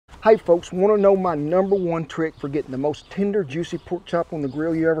Hey folks, want to know my #1 trick for getting the most tender, juicy pork chop on the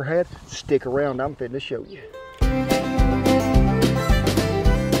grill you ever had? Stick around, I'm finna show you.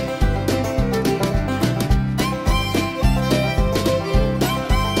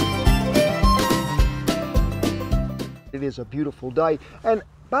 It is a beautiful day. And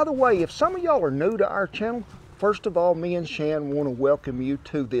by the way, if some of y'all are new to our channel, first of all, me and Shan want to welcome you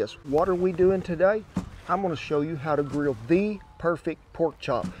to this. What are we doing today? I'm going to show you how to grill the perfect pork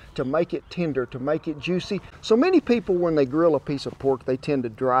chop, to make it tender, to make it juicy. So many people, when they grill a piece of pork, they tend to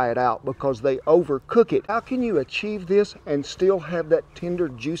dry it out because they overcook it. How can you achieve this and still have that tender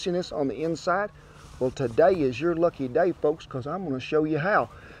juiciness on the inside? Well, today is your lucky day, folks, because I'm going to show you how.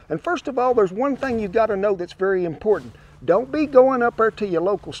 And first of all, there's one thing you've got to know that's very important. Don't be going up there to your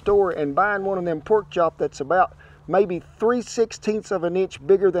local store and buying one of them pork chop that's about maybe 3/16 of an inch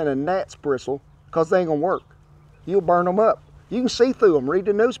bigger than a gnat's bristle, because they ain't going to work. You'll burn them up. You can see through them, read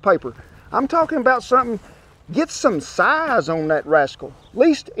the newspaper. I'm talking about something, get some size on that rascal. At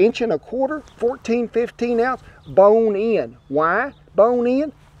least 1¼ inch, 14, 15 ounce, bone in. Why bone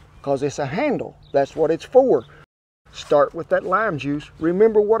in? Because it's a handle. That's what it's for. Start with that lime juice.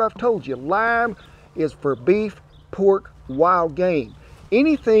 Remember what I've told you. Lime is for beef, pork, wild game.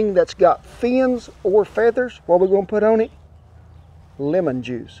 Anything that's got fins or feathers, what we're going to put on it? Lemon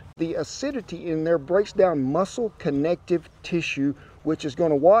juice. The acidity in there breaks down muscle connective tissue, which is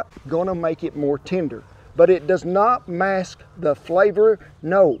going to what? Going to make it more tender. But it does not mask the flavor.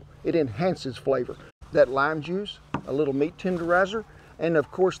 No, it enhances flavor. That lime juice, a little meat tenderizer, and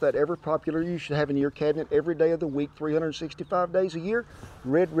of course that ever popular you should have in your cabinet every day of the week, 365 days a year,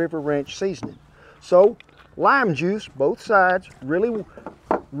 Red River Ranch seasoning. So lime juice, both sides, really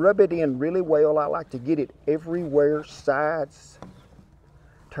rub it in really well. I like to get it everywhere, sides.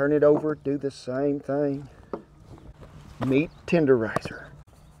 Turn it over, do the same thing. Meat tenderizer.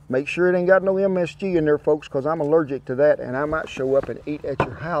 Make sure it ain't got no MSG in there, folks, because I'm allergic to that and I might show up and eat at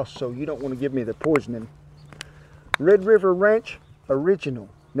your house, so you don't want to give me the poisoning. Red River Ranch Original.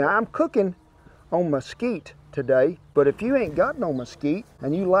 Now I'm cooking on mesquite today, but if you ain't got no mesquite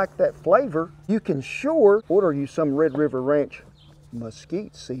and you like that flavor, you can sure order you some Red River Ranch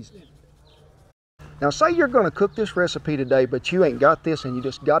mesquite seasoning. Now say you're going to cook this recipe today, but you ain't got this and you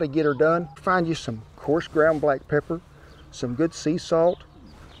just got to get her done. Find you some coarse ground black pepper, some good sea salt,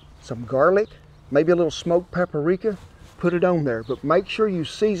 some garlic, maybe a little smoked paprika. Put it on there, but make sure you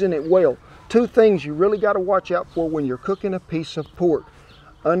season it well. Two things you really got to watch out for when you're cooking a piece of pork.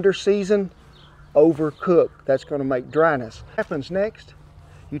 Under season, overcook. That's going to make dryness. What happens next?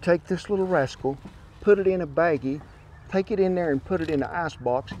 You take this little rascal, put it in a baggie, take it in there and put it in the ice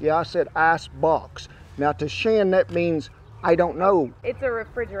box. Yeah, I said ice box. Now to Shan, that means, I don't know. It's a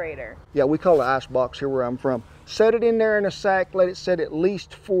refrigerator. Yeah, we call it ice box here where I'm from. Set it in there in a sack, let it set at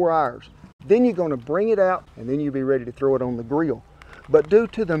least 4 hours. Then you're going to bring it out and then you'll be ready to throw it on the grill. But due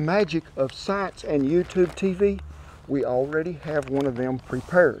to the magic of science and YouTube TV, we already have one of them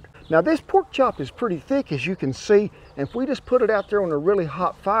prepared. Now this pork chop is pretty thick, as you can see, and if we just put it out there on a really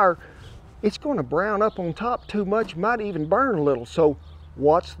hot fire, it's going to brown up on top too much, might even burn a little. So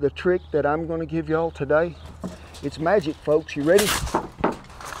what's the trick that I'm going to give y'all today? It's magic, folks. You ready?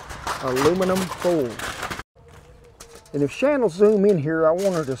 Aluminum foil. And if Shan will zoom in here, I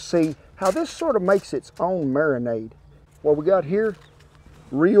want her to see how this sort of makes its own marinade. What we got here,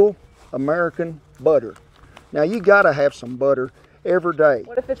 real American butter. Now you got to have some butter every day.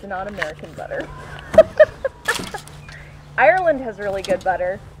 What if it's not American butter? Ireland has really good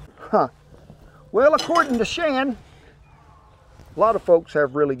butter. Huh. Well, according to Shan, a lot of folks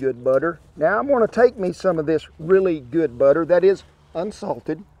have really good butter. Now I'm going to take me some of this really good butter that is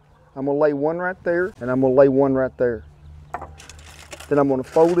unsalted. I'm going to lay one right there and I'm going to lay one right there. Then I'm going to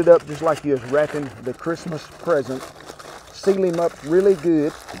fold it up just like you was wrapping the Christmas present. Seal him up really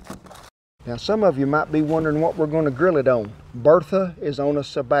good. Now some of you might be wondering what we're going to grill it on. Bertha is on a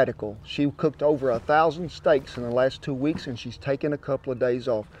sabbatical. She cooked over 1,000 steaks in the last 2 weeks and she's taken a couple of days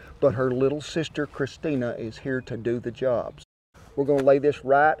off. But her little sister Christina is here to do the jobs. We're going to lay this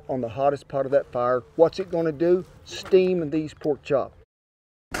right on the hottest part of that fire. What's it going to do? Steam these pork chops.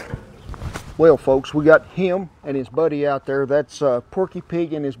 Well folks, we got him and his buddy out there. That's Porky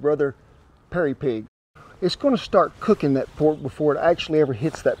Pig and his brother Perry Pig. It's going to start cooking that pork before it actually ever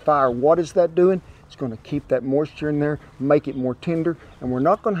hits that fire. What is that doing? It's going to keep that moisture in there, make it more tender, and we're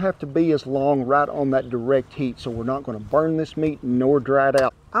not going to have to be as long right on that direct heat, so we're not going to burn this meat nor dry it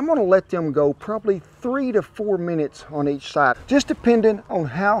out. I'm going to let them go probably 3 to 4 minutes on each side, just depending on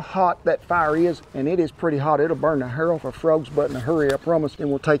how hot that fire is, and it is pretty hot. It'll burn the hair off a frog's butt in a hurry, I promise. Then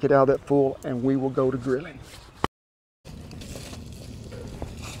we'll take it out of that foil and we will go to grilling.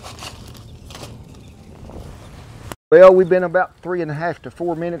 Well, we've been about 3.5 to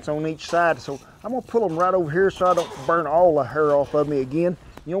 4 minutes on each side, so I'm gonna pull them right over here so I don't burn all the hair off of me again.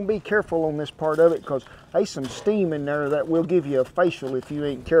 You want to be careful on this part of it because there's some steam in there that will give you a facial if you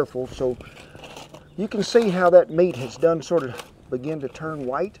ain't careful. So you can see how that meat has done sort of begin to turn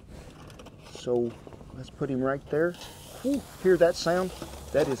white. So let's put him right there. Whew, hear that sound?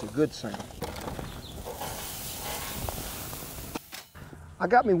 That is a good sound. I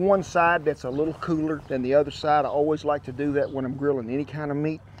got me one side that's a little cooler than the other side. I always like to do that when I'm grilling any kind of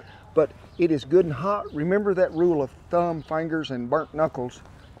meat. But it is good and hot. Remember that rule of thumb, fingers, and burnt knuckles.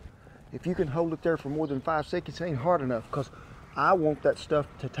 If you can hold it there for more than 5 seconds, it ain't hard enough because I want that stuff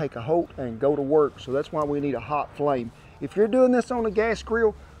to take a hold and go to work. So that's why we need a hot flame. If you're doing this on a gas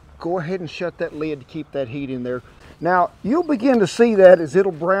grill, go ahead and shut that lid to keep that heat in there. Now, you'll begin to see that as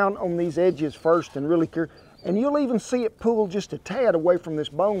it'll brown on these edges first and really clear. And you'll even see it pull just a tad away from this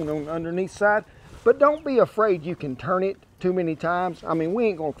bone on the underneath side. But don't be afraid you can turn it too many times. I mean, we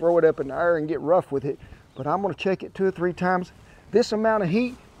ain't gonna throw it up in the air and get rough with it, but I'm gonna check it 2 or 3 times. This amount of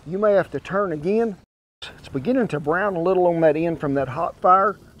heat, you may have to turn again. It's beginning to brown a little on that end from that hot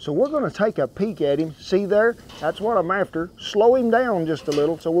fire. So we're gonna take a peek at him. See there? That's what I'm after. Slow him down just a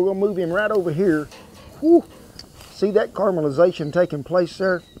little. So we're gonna move him right over here. Whew. See that caramelization taking place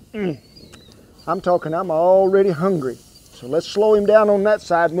there? I'm talking, I'm already hungry. So let's slow him down on that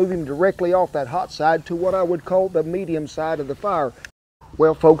side, move him directly off that hot side to what I would call the medium side of the fire.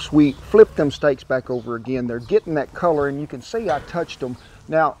 Well, folks, we flipped them steaks back over again. They're getting that color, and you can see I touched them.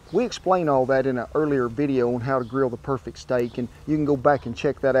 Now, we explained all that in an earlier video on how to grill the perfect steak, and you can go back and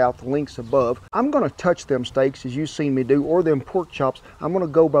check that out, the link's above. I'm gonna touch them steaks as you've seen me do, or them pork chops. I'm gonna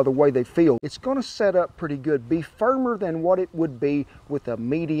go by the way they feel. It's gonna set up pretty good, be firmer than what it would be with a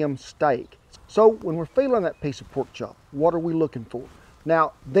medium steak. So when we're feeling that piece of pork chop, what are we looking for?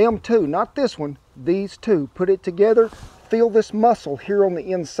 Now, them two, not this one, these two, put it together, feel this muscle here on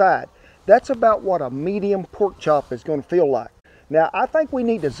the inside. That's about what a medium pork chop is gonna feel like. Now, I think we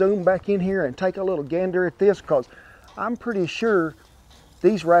need to zoom back in here and take a little gander at this because I'm pretty sure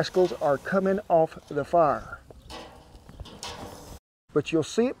these rascals are coming off the fire. But you'll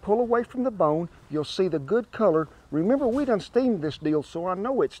see it pull away from the bone. You'll see the good color. Remember, we done steamed this deal, so I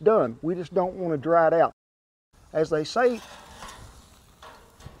know it's done. We just don't want to dry it out. As they say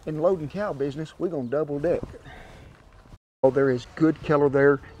in loading cow business, we're going to double deck. Oh, there is good color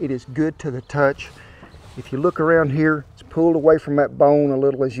there. It is good to the touch. If you look around here, it's pulled away from that bone a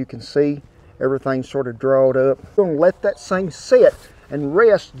little, as you can see. Everything's sort of drawed up. We're going to let that thing sit and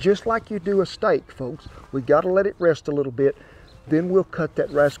rest just like you do a steak, folks. We got to let it rest a little bit. Then we'll cut that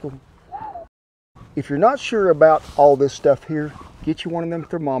rascal. If you're not sure about all this stuff here, get you one of them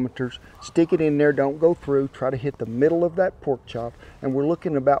thermometers, stick it in there, don't go through, try to hit the middle of that pork chop, and we're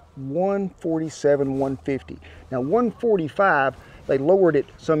looking about 147, 150. Now 145, they lowered it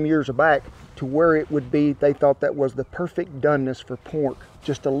some years back to where it would be, they thought that was the perfect doneness for pork,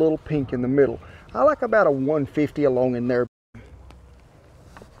 just a little pink in the middle. I like about a 150 along in there.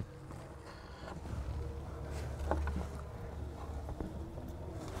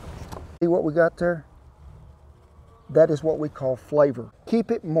 See what we got there? That is what we call flavor. Keep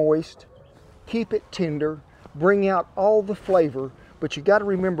it moist, keep it tender, bring out all the flavor, but you got to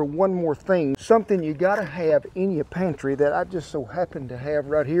remember one more thing, something you got to have in your pantry that I just so happen to have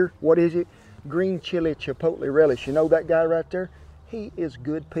right here. What is it? Green chili chipotle relish. You know that guy right there? He is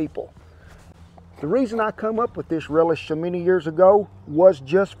good people. The reason I come up with this relish so many years ago was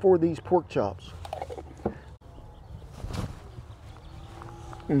just for these pork chops.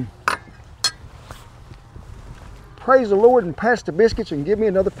 Praise the Lord and pass the biscuits and give me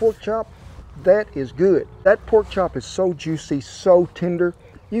another pork chop. That is good. That pork chop is so juicy, so tender.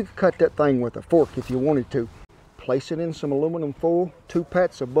 You could cut that thing with a fork if you wanted to. Place it in some aluminum foil, 2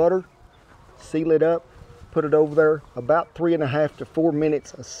 pats of butter, seal it up, put it over there about 3.5 to 4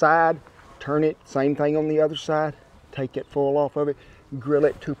 minutes aside. Turn it, same thing on the other side. Take that foil off of it, grill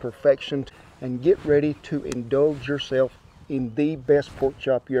it to perfection, and get ready to indulge yourself in the best pork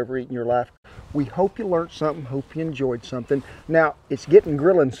chop you ever eat in your life. We hope you learned something, hope you enjoyed something. Now, it's getting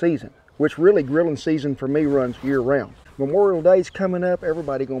grilling season, which really grilling season for me runs year round. Memorial Day's coming up,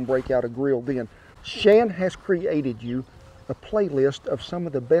 everybody gonna break out a grill then. Shan has created you a playlist of some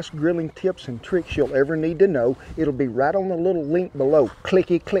of the best grilling tips and tricks you'll ever need to know. It'll be right on the little link below.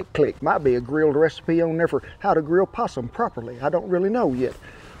 Clicky, click, click. Might be a grilled recipe on there for how to grill possum properly. I don't really know yet.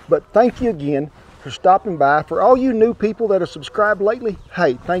 But thank you again for stopping by. For all you new people that have subscribed lately,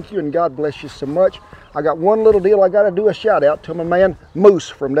 hey, thank you and God bless you so much. I got one little deal I got to do a shout out to my man Moose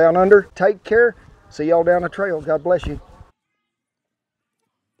from down under. Take care. See y'all down the trail. God bless you.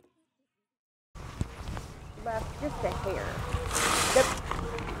 left just a hair.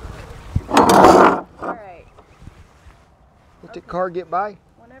 All right. Let the car get by.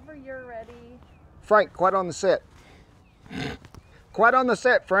 Whenever you're ready. Frank, quiet on the set. Quiet on the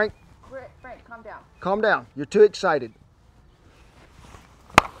set, Frank. Frank, calm down. Calm down. You're too excited.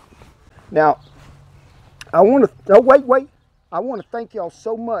 Now, I want to, oh wait. I want to thank y'all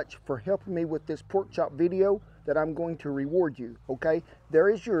so much for helping me with this pork chop video that I'm going to reward you, okay? There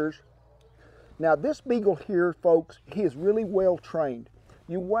is yours. Now this beagle here, folks, he is really well trained.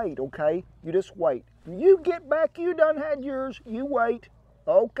 You wait, okay? You just wait. You get back, you done had yours, you wait.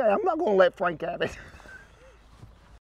 Okay, I'm not gonna let Frank have it.